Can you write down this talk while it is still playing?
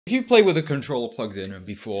If you played with a controller plugged in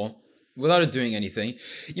before, without it doing anything,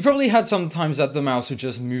 you probably had sometimes that the mouse would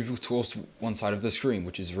just move towards one side of the screen,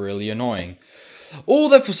 which is really annoying. Or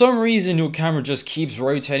that for some reason your camera just keeps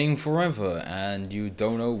rotating forever, and you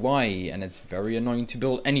don't know why, and it's very annoying to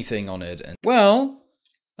build anything on it. And well,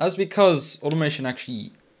 that's because automation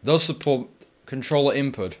actually does support controller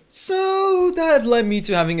input. So that led me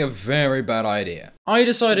to having a very bad idea. I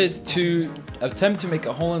decided to attempt to make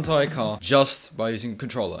a whole entire car just by using a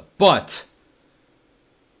controller. But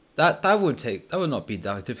that would not be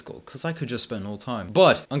that difficult, because I could just spend all time.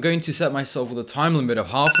 But I'm going to set myself with a time limit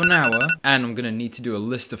of half an hour, and I'm gonna need to do a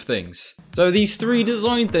list of things. So these 3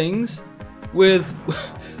 design things with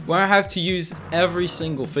where I have to use every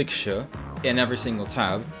single fixture in every single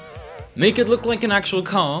tab, make it look like an actual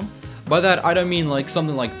car. By that, I don't mean like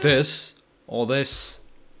something like this, or this,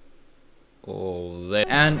 or this.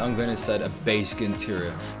 And I'm gonna set a basic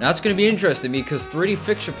interior. Now that's gonna be interesting because 3D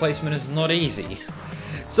fixture placement is not easy.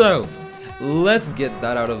 So, let's get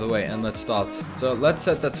that out of the way and let's start. So let's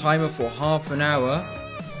set the timer for half an hour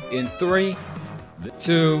in 3,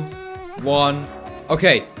 2, 1.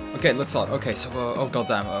 Okay, let's start. Okay, so oh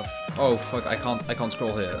goddamn, oh fuck, I can't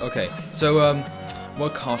scroll here. Okay, so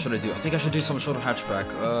what car should I do? I think I should do some sort of hatchback.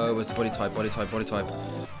 Where's the body type? Body type.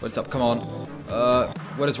 Come on.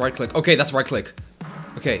 What is right click? Okay, that's right click.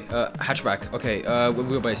 Okay, hatchback. Okay, with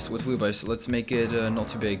wheelbase. Let's make it not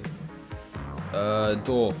too big.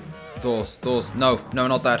 Doors. No,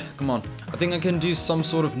 not that. Come on. I think I can do some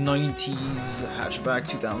sort of 90s hatchback,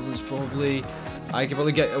 2000s probably. I can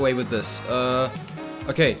probably get away with this.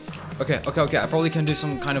 Okay. I probably can do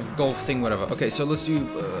some kind of golf thing, whatever. Okay, so let's do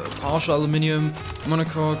partial aluminium,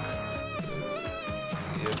 monocoque,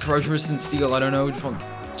 corrosion resistant steel. I don't know.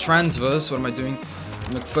 Transverse. What am I doing?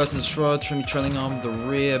 McPherson's strut, trim trailing arm, the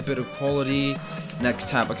rear, bit of quality. Next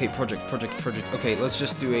tab. Okay, project. Okay, let's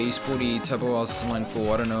just do a sporty turbo RS line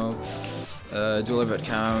 4. I don't know. Dual overhead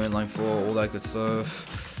cam in line 4, all that good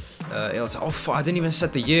stuff. Yeah, oh, I didn't even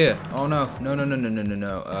set the year. Oh no.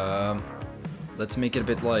 Let's make it a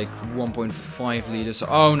bit like 1.5 liters.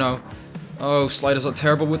 Oh no. Oh, sliders are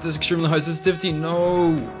terrible with this extremely high sensitivity.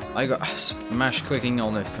 No. I got smash clicking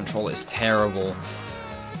on the controller is terrible.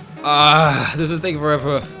 This is taking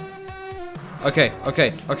forever. Okay,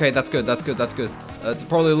 that's good. It's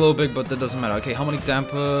probably a little big, but that doesn't matter. Okay, harmonic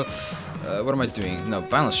damper. What am I doing? No,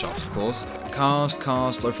 balance shaft, of course.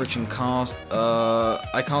 Cast, low friction cast.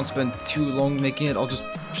 I can't spend too long making it. I'll just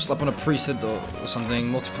slap on a preset or something.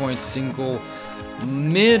 Multi-point, single,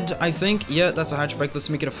 mid, I think. Yeah, that's a hatchback.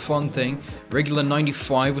 Let's make it a fun thing. Regular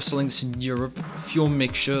 95. We're selling this in Europe. Fuel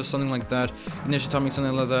mixture, something like that. Initial timing,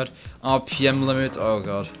 something like that. RPM limit. Oh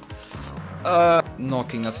god.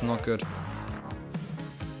 Knocking. That's not good.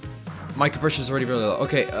 Mic compression is already very low.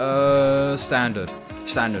 Okay. Standard.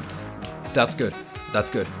 That's good.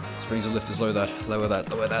 Springs of lifters, lower that.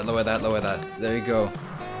 There you go.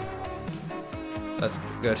 That's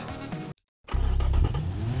good.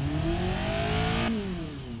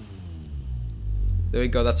 There we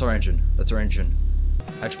go, that's our engine.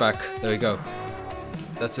 Hatchback, there we go.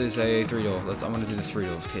 That is a 3-door. I'm gonna do the 3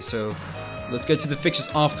 doors. Okay, so let's get to the fixtures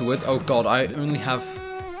afterwards. Oh god, I only have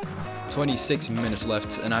 26 minutes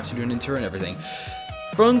left and I have to do an interior and everything.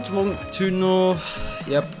 Front, 1, 2 north.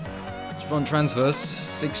 Yep. Front transverse,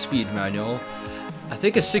 6-speed manual. I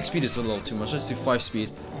think a 6-speed is a little too much. Let's do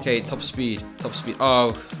 5-speed. Okay, top speed.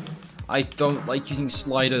 Oh, I don't like using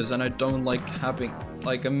sliders, and I don't like having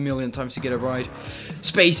like a million times to get it right.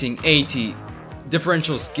 Spacing 80.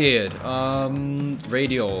 Differentials geared.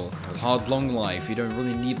 Radial, hard long life. You don't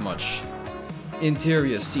really need much.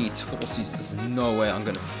 Interior seats, 4 seats. There's no way I'm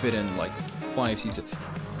gonna fit in like 5 seats.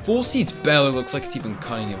 4 seats barely looks like it's even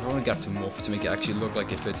cutting it. I'm gonna have to morph to make it actually look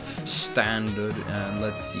like it fits standard. And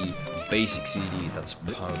let's see, basic CD, that's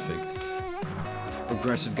perfect.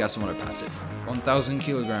 Progressive gas mono passive, 1,000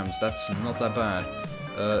 kilograms. That's not that bad.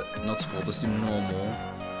 Not sport. Let's do normal.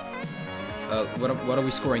 What are we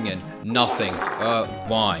scoring in? Nothing.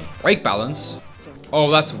 Why? Brake balance. Oh,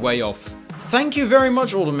 that's way off. Thank you very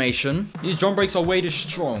much, automation. These drum brakes are way too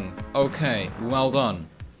strong. Okay, well done.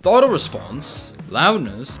 The auto response,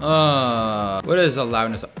 loudness, what is the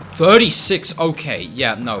loudness? 36, okay,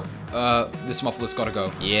 yeah, no, this muffler's gotta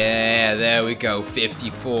go. Yeah, there we go,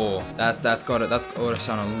 54. That's gotta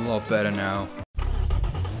sound a lot better now.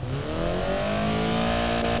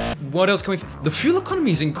 What else can we, the fuel economy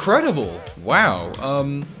is incredible. Wow,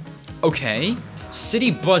 okay. City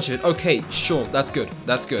budget, okay, sure, that's good.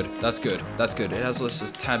 It has just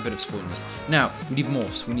a tad bit of sportiness. Now, we need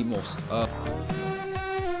morphs.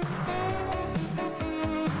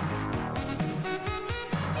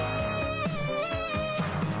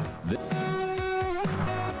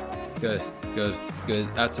 Good, good,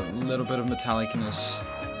 good. That's a little bit of metallicness.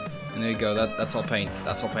 And there you go, that's all paint.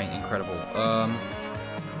 That's all paint, incredible.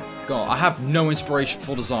 Go on, I have no inspiration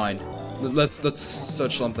for design. Let's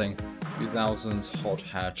search something. 2000s hot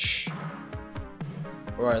hatch.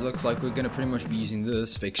 Alright, looks like we're gonna pretty much be using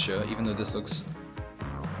this fixture, even though this looks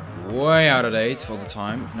way out of date for the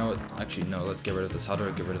time. No, actually, no, let's get rid of this. How do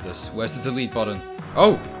I get rid of this? Where's the delete button?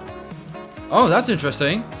 Oh! Oh, that's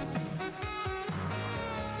interesting.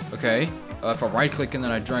 Okay. If I right click and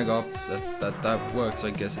then I drag up, that works,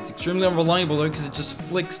 I guess. It's extremely unreliable though, because it just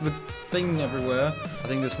flicks the thing everywhere. I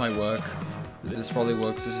think this might work. This probably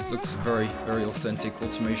works. This looks very, very authentic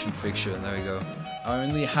automation fixture. There we go. I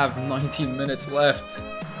only have 19 minutes left.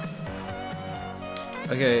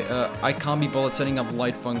 Okay, I can't be bothered setting up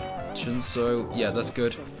light functions, so yeah, that's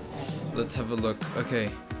good. Let's have a look.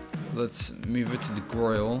 Okay, let's move it to the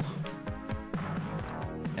Groil.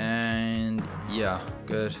 And yeah,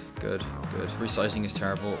 good, good, good. Resizing is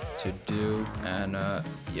terrible to do, and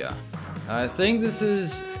yeah. I think this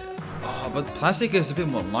is... Oh, but plastic is a bit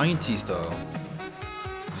more 90s though.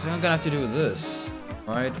 I think I'm gonna have to do with this.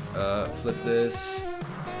 Right, flip this.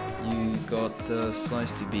 You got the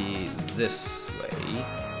size to be this way.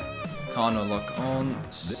 Can't lock on.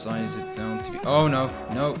 Size it down to be... Oh no,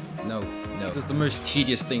 no, no, no. This is the most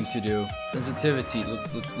tedious thing to do. Sensitivity,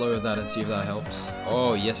 let's lower that and see if that helps.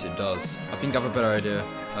 Oh yes it does. I think I have a better idea.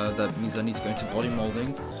 That means I need to go into body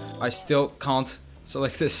molding. I still can't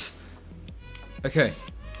select this. Okay.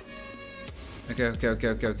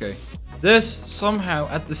 Okay. This, somehow,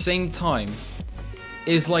 at the same time,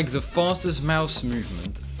 is like the fastest mouse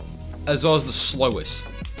movement, as well as the slowest.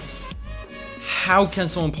 How can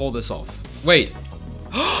someone pull this off? Wait.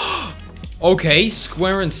 Okay,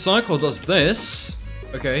 square and circle does this.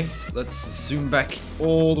 Okay, let's zoom back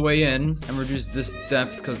all the way in and reduce this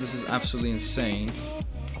depth, because this is absolutely insane.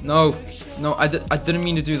 No, I didn't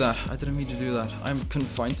mean to do that. I didn't mean to do that. I'm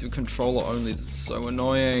confined to a controller only. This is so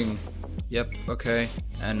annoying. Yep, okay.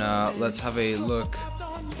 And let's have a look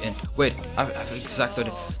in. Wait, I have an exact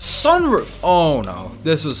idea. Sunroof! Oh no,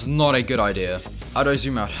 this was not a good idea. How do I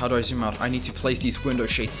zoom out? How do I zoom out? I need to place these window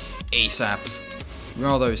shades ASAP. Where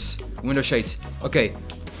are those? Window shades. Okay.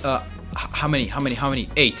 How many?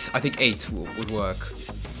 8. I think 8 would work.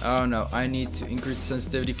 Oh no, I need to increase the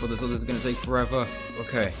sensitivity for this, or this is gonna take forever.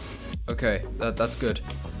 Okay. Okay, that's good.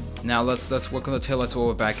 Now let's work on the taillights while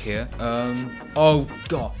we're back here. Oh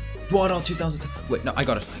god. What on 2010? Wait, no, I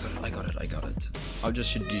got it. I just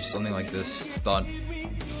should do something like this. Done.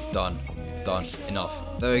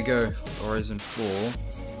 Enough. There we go. Horizon 4.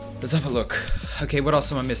 Let's have a look. Okay, what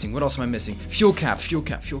else am I missing? Fuel cap.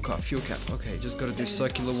 Okay, just gotta do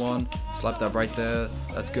circular one. Slap that right there.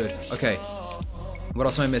 That's good. Okay. What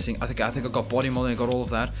else am I missing? I think I got body molding. I got all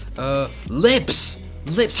of that. Lips.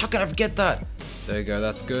 How can I forget that? There you go.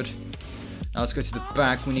 That's good. Now let's go to the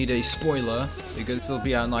back. We need a spoiler. There you go. This will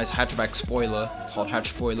be our nice hatchback spoiler. Hot hatch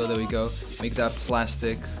spoiler. There we go. Make that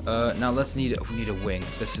plastic. Now we need a wing.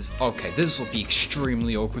 This is okay. This will be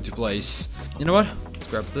extremely awkward to place. You know what? Let's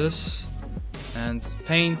grab this and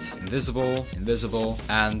paint. Invisible,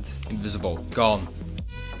 and invisible. Gone.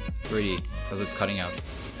 3D because it's cutting out.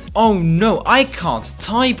 Oh no! I can't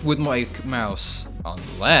type with my mouse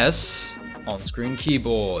unless on-screen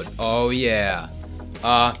keyboard. Oh yeah.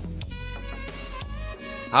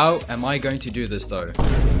 How am I going to do this though?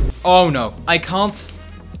 Oh no, I can't.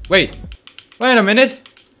 Wait a minute.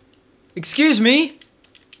 Excuse me.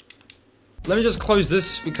 Let me just close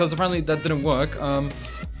this because apparently that didn't work.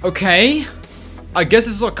 Okay. I guess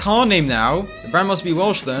this is our car name now. The brand must be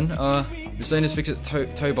Welsh then. You're saying this fixes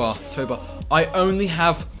tow bar. I only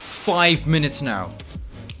have 5 minutes now.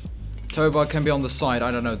 Tow bar can be on the side.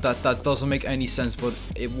 I don't know. That doesn't make any sense, but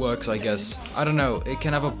it works, I guess. I don't know. It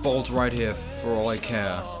can have a bolt right here for all I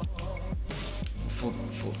care.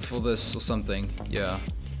 For this or something. Yeah.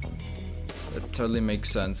 That totally makes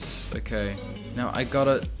sense. Okay. Now I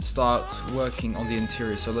gotta start working on the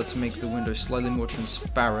interior. So let's make the window slightly more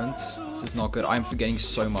transparent. This is not good. I'm forgetting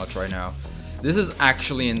so much right now. This is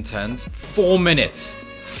actually intense. 4 minutes.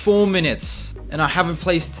 4 minutes. And I haven't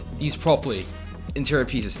placed these properly. Interior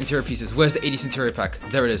pieces. Where's the 80s interior pack?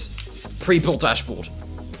 There it is. Pre-built dashboard.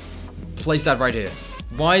 Place that right here.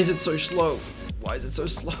 Why is it so slow?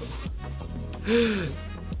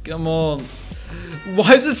 Come on.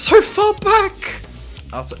 Why is it so far back?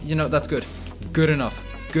 You know, that's good. Good enough.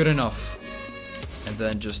 And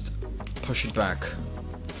then just push it back.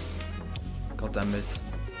 God damn it.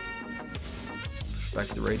 Push back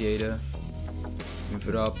the radiator. Move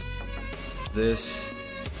it up. This.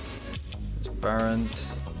 Transparent.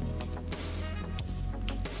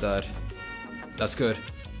 That's good.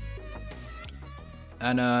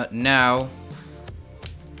 And now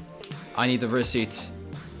I need the rear seats.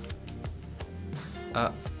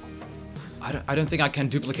 I don't think I can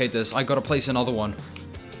duplicate this. I gotta place another one.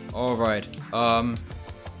 Alright, I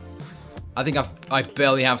think I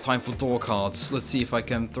barely have time for door cards. Let's see if I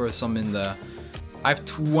can throw some in there. I have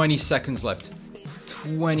 20 seconds left.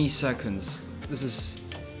 20 seconds. This is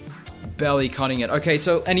barely cutting it. Okay,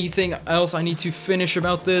 so anything else I need to finish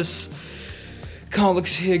about this? Car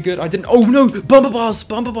looks here good. I didn't. Oh no! Bumper bars!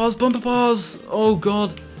 Bumper bars! Bumper bars! Oh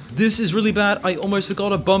god. This is really bad. I almost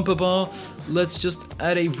forgot a bumper bar. Let's just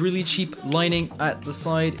add a really cheap lining at the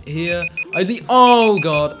side here. Oh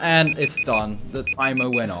god, and it's done. The timer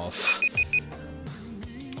went off.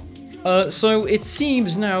 So it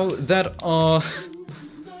seems now that our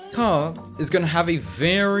car is gonna have a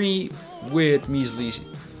very weird, measly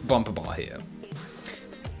bumper bar here.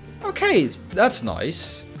 Okay, that's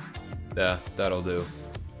nice. Yeah, that'll do.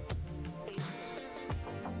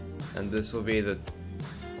 And this will be the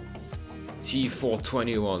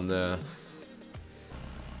T421 there.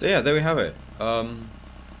 So yeah, there we have it.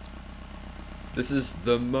 This is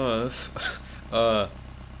the Murph.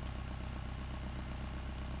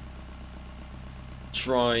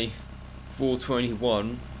 Try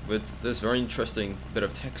 421 with this very interesting bit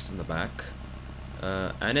of text in the back.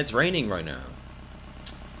 And it's raining right now.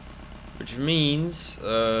 Which means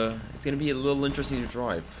it's gonna be a little interesting to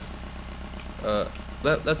drive.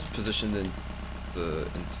 Let's position in the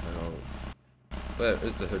internal. Where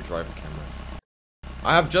is the hood driver camera?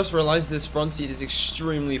 I have just realized this front seat is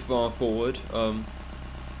extremely far forward.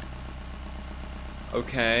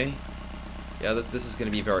 Okay. Yeah, this is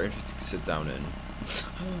gonna be very interesting to sit down in.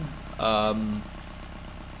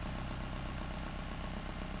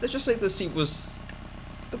 Let's just say the seat was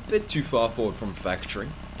a bit too far forward from factory,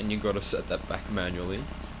 and you gotta set that back manually.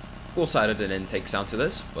 Also added an intake sound to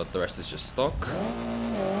this, but the rest is just stock.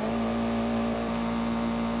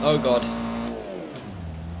 Oh god.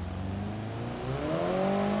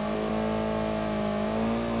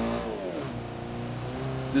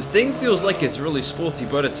 This thing feels like it's really sporty,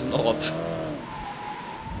 but it's not.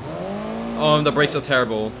 Oh, the brakes are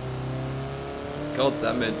terrible. God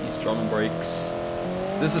damn it, these drum brakes.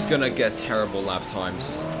 This is gonna get terrible lap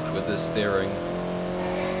times with this steering.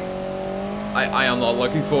 I am not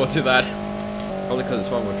looking forward to that. Probably because it's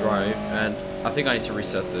front-wheel drive, and I think I need to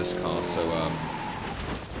reset this car, so,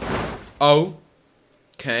 Oh.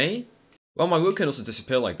 Okay. Well, my wheel can also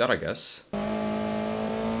disappear like that, I guess.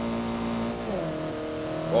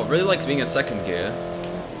 Well, it really likes being in second gear.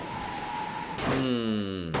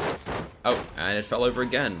 Oh, and it fell over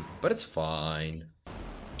again, but it's fine.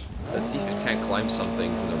 Let's see if it can climb some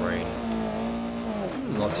things in the rain.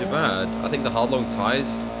 Not too bad. I think the hard long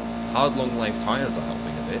life tires are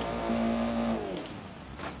helping a bit.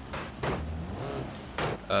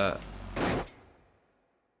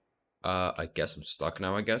 I guess I'm stuck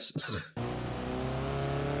now, I guess.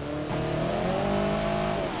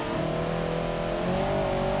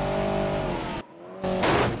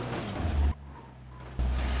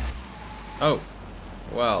 Oh,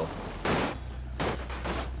 well.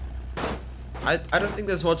 I don't think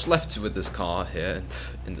there's much left with this car here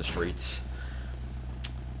in the streets.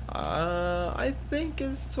 I think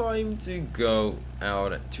it's time to go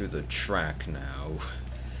out to the track now.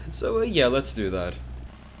 So yeah, let's do that.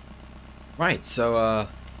 Right, so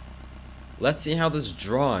let's see how this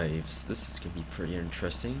drives. This is gonna be pretty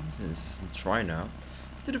interesting. Let's try now.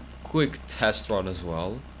 Did a quick test run as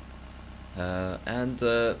well.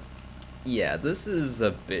 Yeah, this is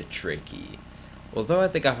a bit tricky. Although I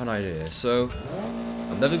think I have an idea, so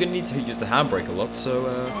I'm never gonna need to use the handbrake a lot, so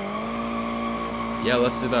yeah,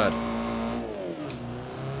 let's do that.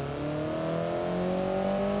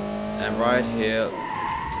 And right here,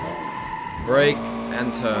 brake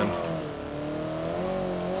and turn.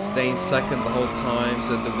 Stay second the whole time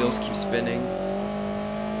so the wheels keep spinning.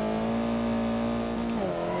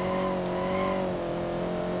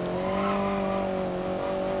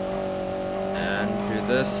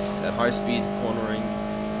 This at high speed cornering,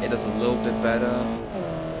 it does a little bit better,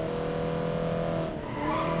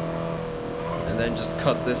 and then just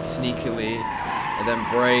cut this sneakily, and then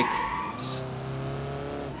brake,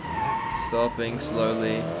 stopping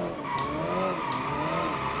slowly,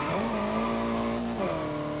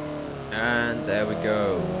 and there we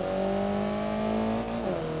go.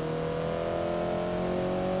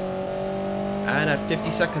 And at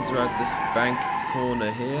 50 seconds we're at this banked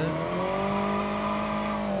corner here.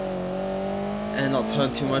 And not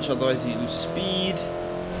turn too much, otherwise you lose speed.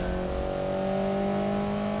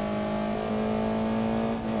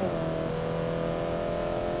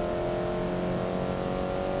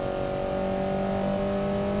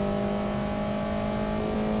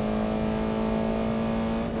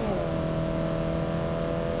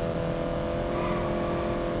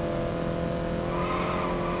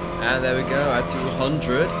 And there we go, at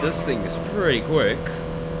 200. This thing is pretty quick.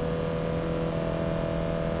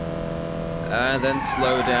 And then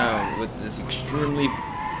slow down with this extremely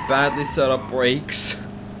badly set up brakes.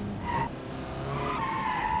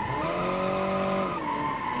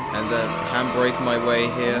 And then handbrake my way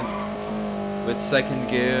here with second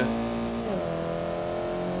gear.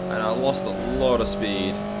 And I lost a lot of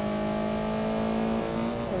speed.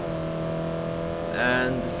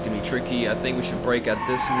 And this is gonna be tricky. I think we should brake at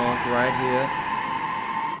this mark right here.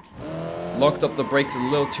 Locked up the brakes a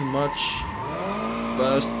little too much.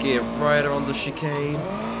 First gear right on the chicane.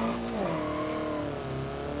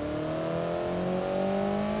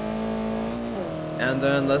 And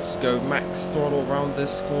then let's go max throttle around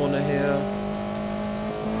this corner here.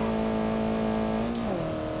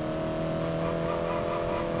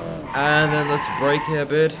 And then let's brake here a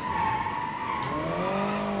bit.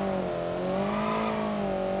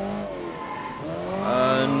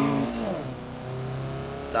 And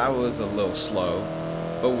that was a little slow,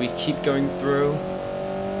 but we keep going through.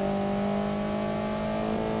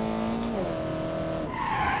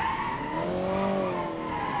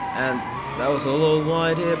 And that was a little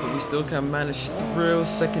wide here, but we still can manage through.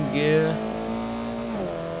 Second gear.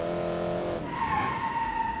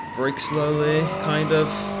 Brake slowly, kind of.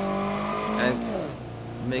 And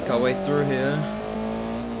make our way through here.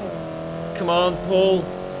 Come on, Paul.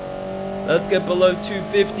 Let's get below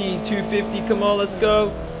 250. 250, come on, let's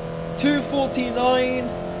go. 249.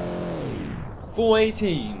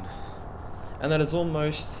 418. And that is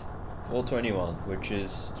almost 421, which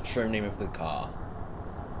is the trim name of the car.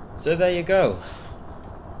 So there you go.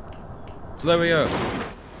 So there we go.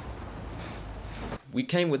 We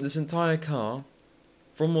came with this entire car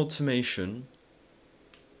from automation,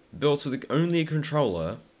 built with only a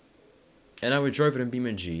controller, and now we drove it in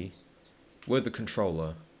BeamNG with the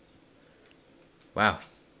controller. Wow.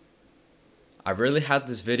 I really had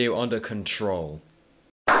this video under control.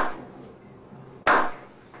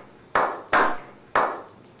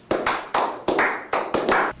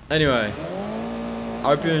 Anyway, I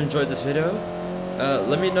hope you enjoyed this video.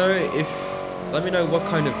 Let me know what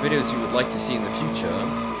kind of videos you would like to see in the future,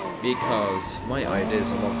 because my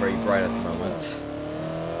ideas are not very bright at the moment.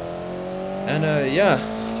 And yeah,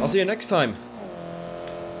 I'll see you next time.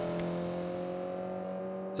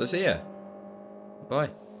 So see ya. Bye.